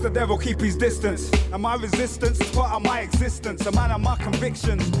 I insist the devil keep his distance. And my resistance is part of my existence. A man of my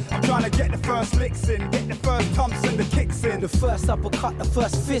convictions. I'm trying to get the first licks in, get the first thumps and the kicks in. The first uppercut, the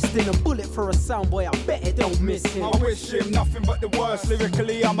first fist in. A bullet for a sound boy, I bet it don't miss him. I wish him nothing but the worst.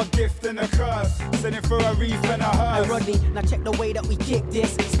 Lyrically I'm a gift and a curse. Sending for a reef and a hearse. Hey Rodney, now check the way that we kick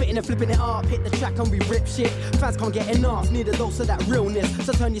this. Spitting and flipping it up, hit the track and we rip shit. Fans can't get enough, need a dose of that realness.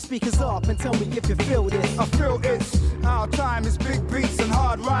 So turn your speakers up and tell me if you feel this. I feel it's our time is big beats and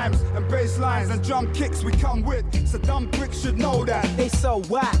hard rhymes and bass lines and drum kicks we come with. So dumb bricks should know that. They so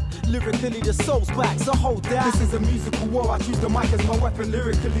whack, lyrically the soul's back, so hold that. This is a musical war, I choose the mic as my weapon.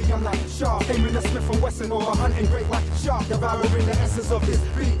 Lyrically I'm like sharp, aiming a Smith & Wesson or a hunting great like shark. Devouring the essence of this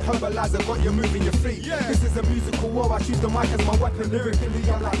beat, Herbaliser got you moving your feet. Yeah. This is a musical war, I choose the mic as my weapon.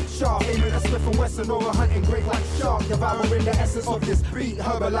 Lyrically I'm like sharp, aiming a Smith & Wesson or a hunting great like shark. Devouring the essence of this beat,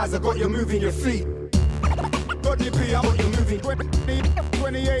 Herbaliser got you moving your feet. Rodney P, I'm got you moving.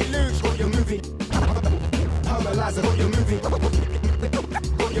 28 Luch, got you moving. Herbaliser got you moving.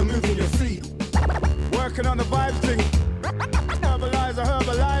 Got you moving your feet. Working on the vibe thing. Herbaliser,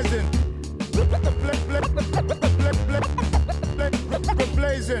 herbalizing.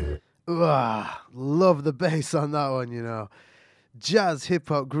 Blazing. Love the bass on that one, you know. Jazz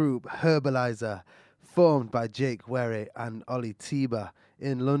hip-hop group Herbaliser, formed by Jake Werry and Ollie Tiba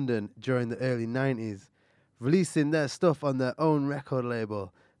in London during the early 90s. Releasing their stuff on their own record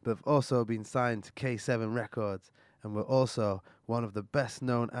label, but have also been signed to K7 Records and were also one of the best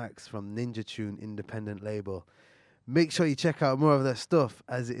known acts from Ninja Tune independent label. Make sure you check out more of their stuff,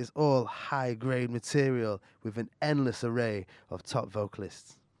 as it is all high grade material with an endless array of top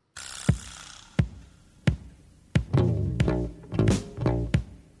vocalists.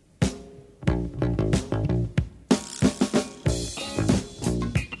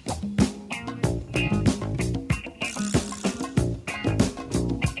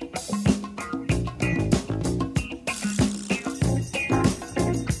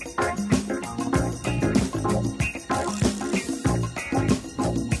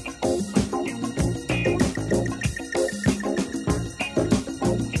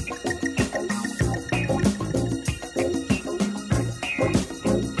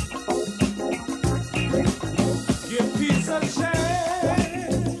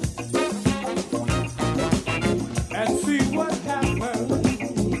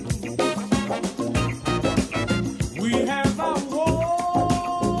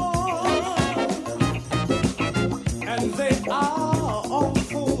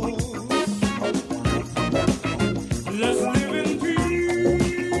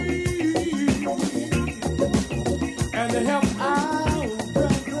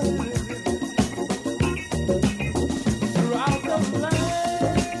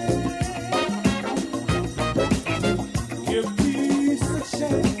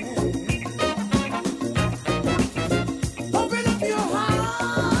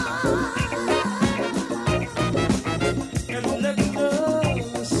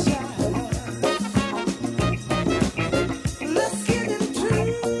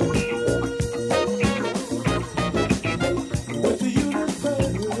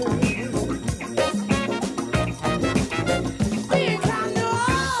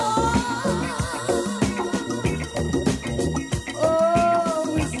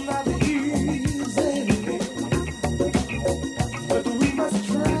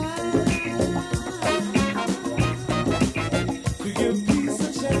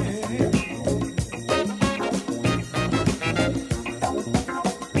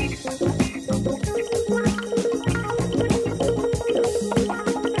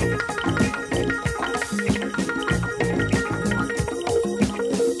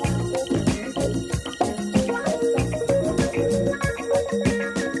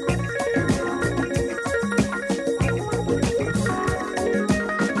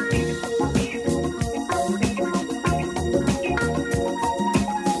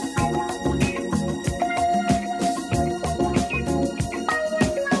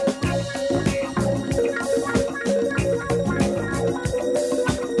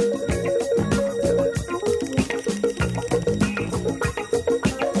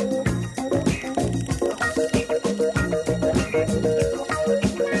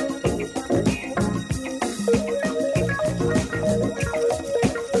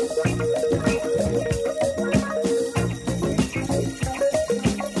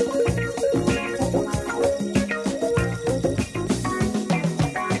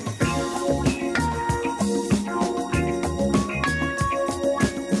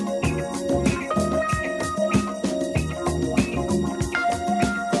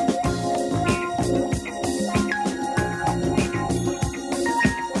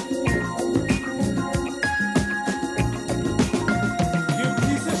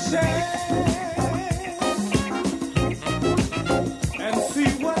 and see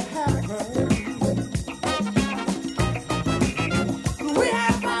what happens. We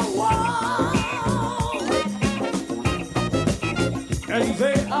have our war, and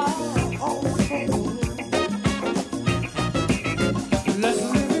they are also. Let's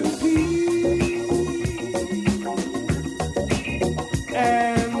live in peace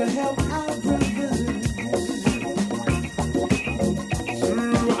and help our brothers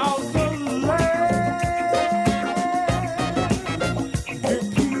throughout the land. Give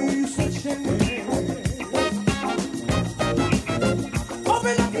peace a chance.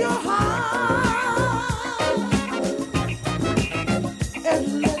 Open up your heart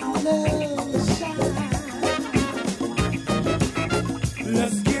and let love shine.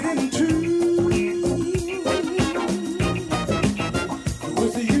 Let's get in tune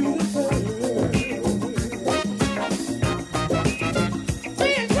with the universe.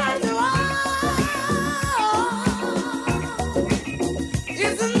 Being turned around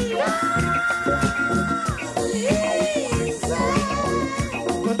isn't easy,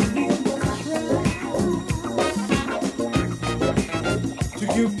 but we must try to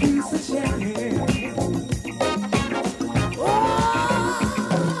give peace a chance.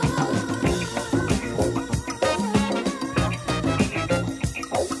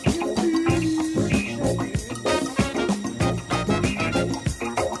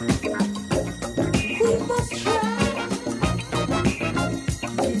 We must try.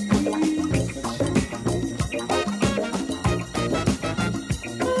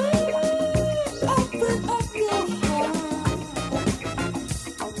 Open up your heart.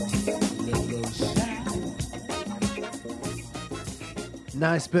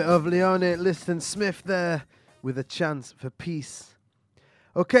 Nice bit of Lonnie Liston Smith there with a chance for peace.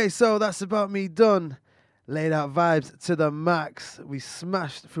 Okay, so that's about me done. Laid out vibes to the max. We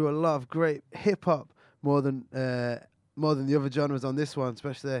smashed through a lot of great hip hop, more than the other genres on this one,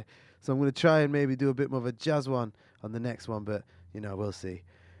 especially. So I'm going to try and maybe do a bit more of a jazz one on the next one, but you know, we'll see.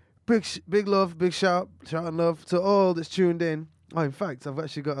 Big love, big shout and love to all that's tuned in. Oh, in fact, I've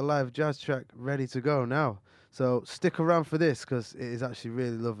actually got a live jazz track ready to go now. So stick around for this because it is actually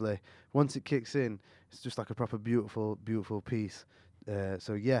really lovely. Once it kicks in, it's just like a proper beautiful, beautiful piece.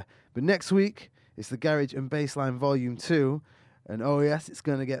 So yeah, but next week it's the Garage and Bassline Volume 2, and oh yes, it's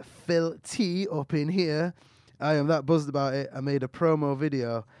gonna get Phil T up in here. I am that buzzed about it. I made a promo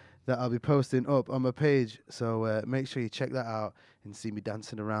video that I'll be posting up on my page, so make sure you check that out and see me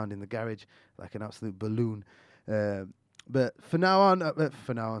dancing around in the garage like an absolute balloon. But so now I'm going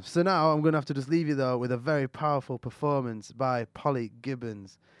to have to just leave you, though, with a very powerful performance by Polly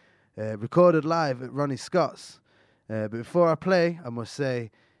Gibbons, recorded live at Ronnie Scott's. But before I play, I must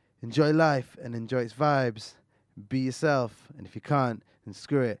say, enjoy life and enjoy its vibes. Be yourself, and if you can't, then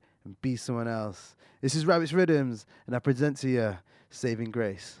screw it and be someone else. This is Rabbits Riddims, and I present to you Saving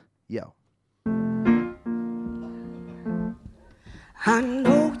Grace. Yo. I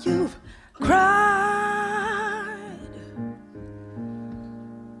know you've cried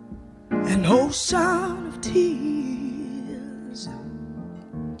an ocean of tears.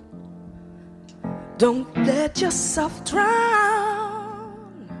 Don't let yourself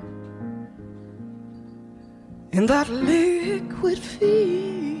drown in that liquid fear.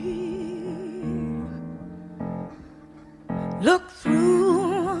 Look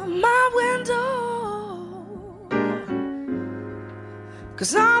through my window,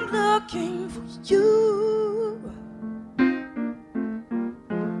 'cause I'm looking for you.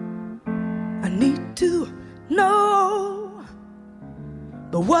 I need to know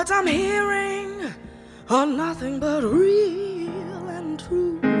the words I'm hearing are nothing but real and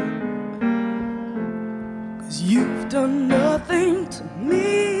true. 'Cause you've done nothing to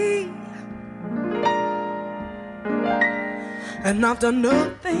me, and I've done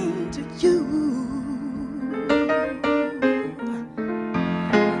nothing to you.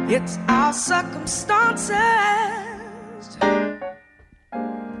 It's our circumstances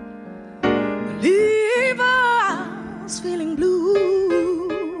leave us feeling blue.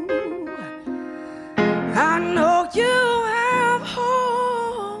 I know you have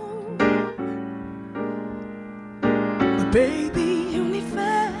hope, but baby, you need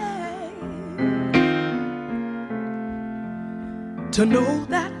faith to know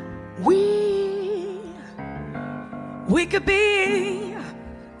that we could be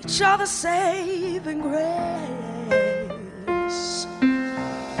each other's saving grace.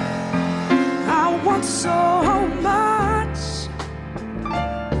 I want so much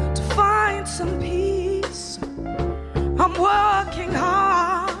to find some peace. I'm working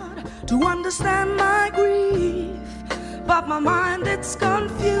hard to understand my grief, but my mind, it's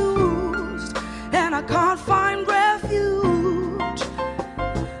confused. I can't find refuge,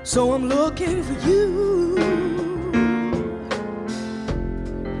 so I'm looking for you.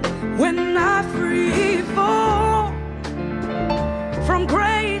 When I free fall from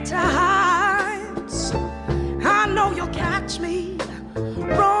greater heights, I know you'll catch me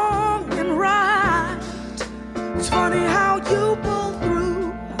wrong and right. It's funny how you pull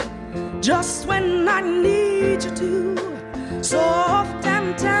through just when I need you to. Soft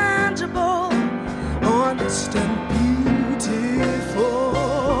and tangible, honest and beautiful.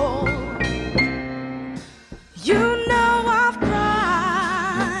 You know I've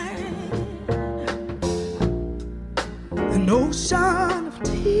cried an ocean of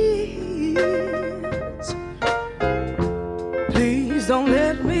tears. Please don't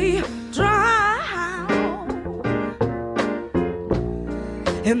let me drown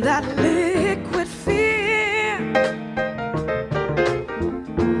in that liquid fear.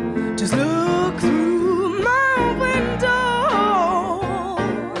 Just look through my window,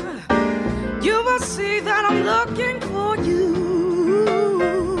 you will see that I'm looking for you.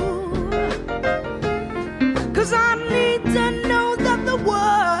 'Cause I need to know that the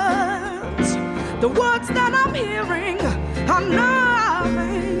words that I'm hearing are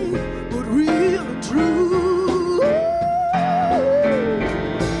nothing but real and true.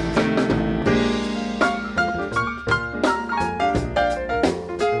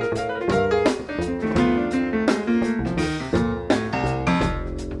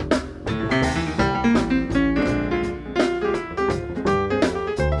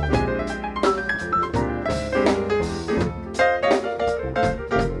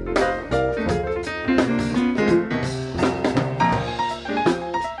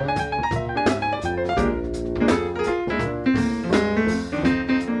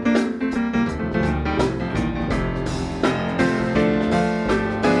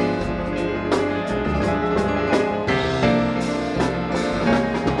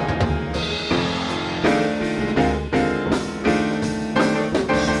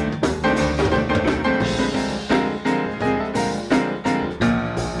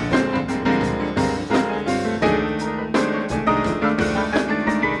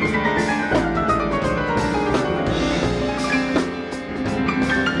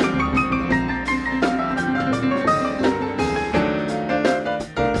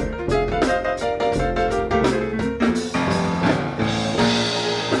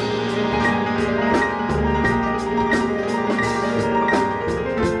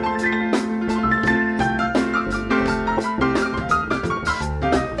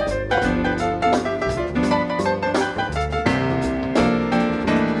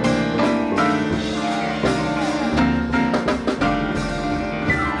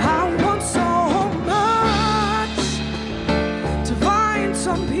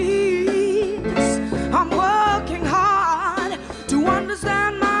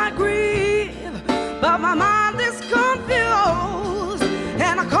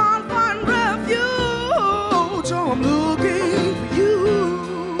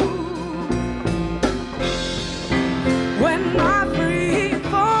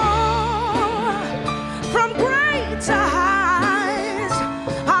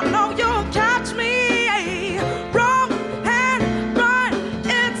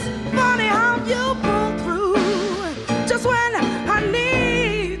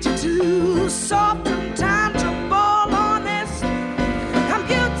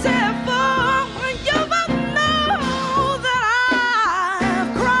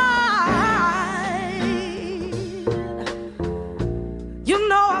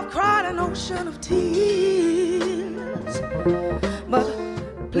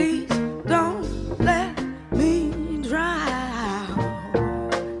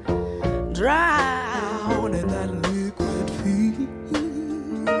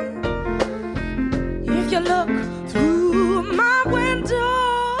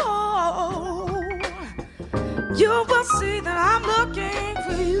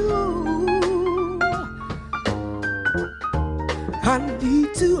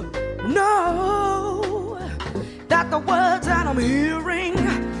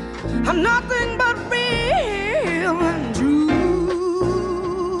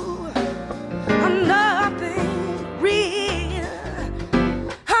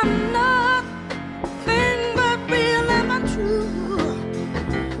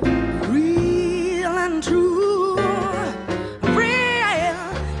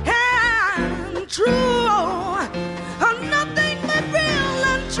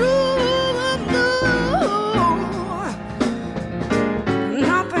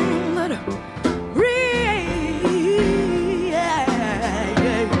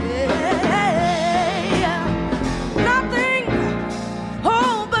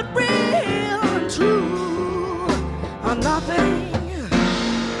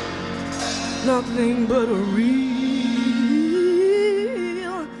 nothing but a reason.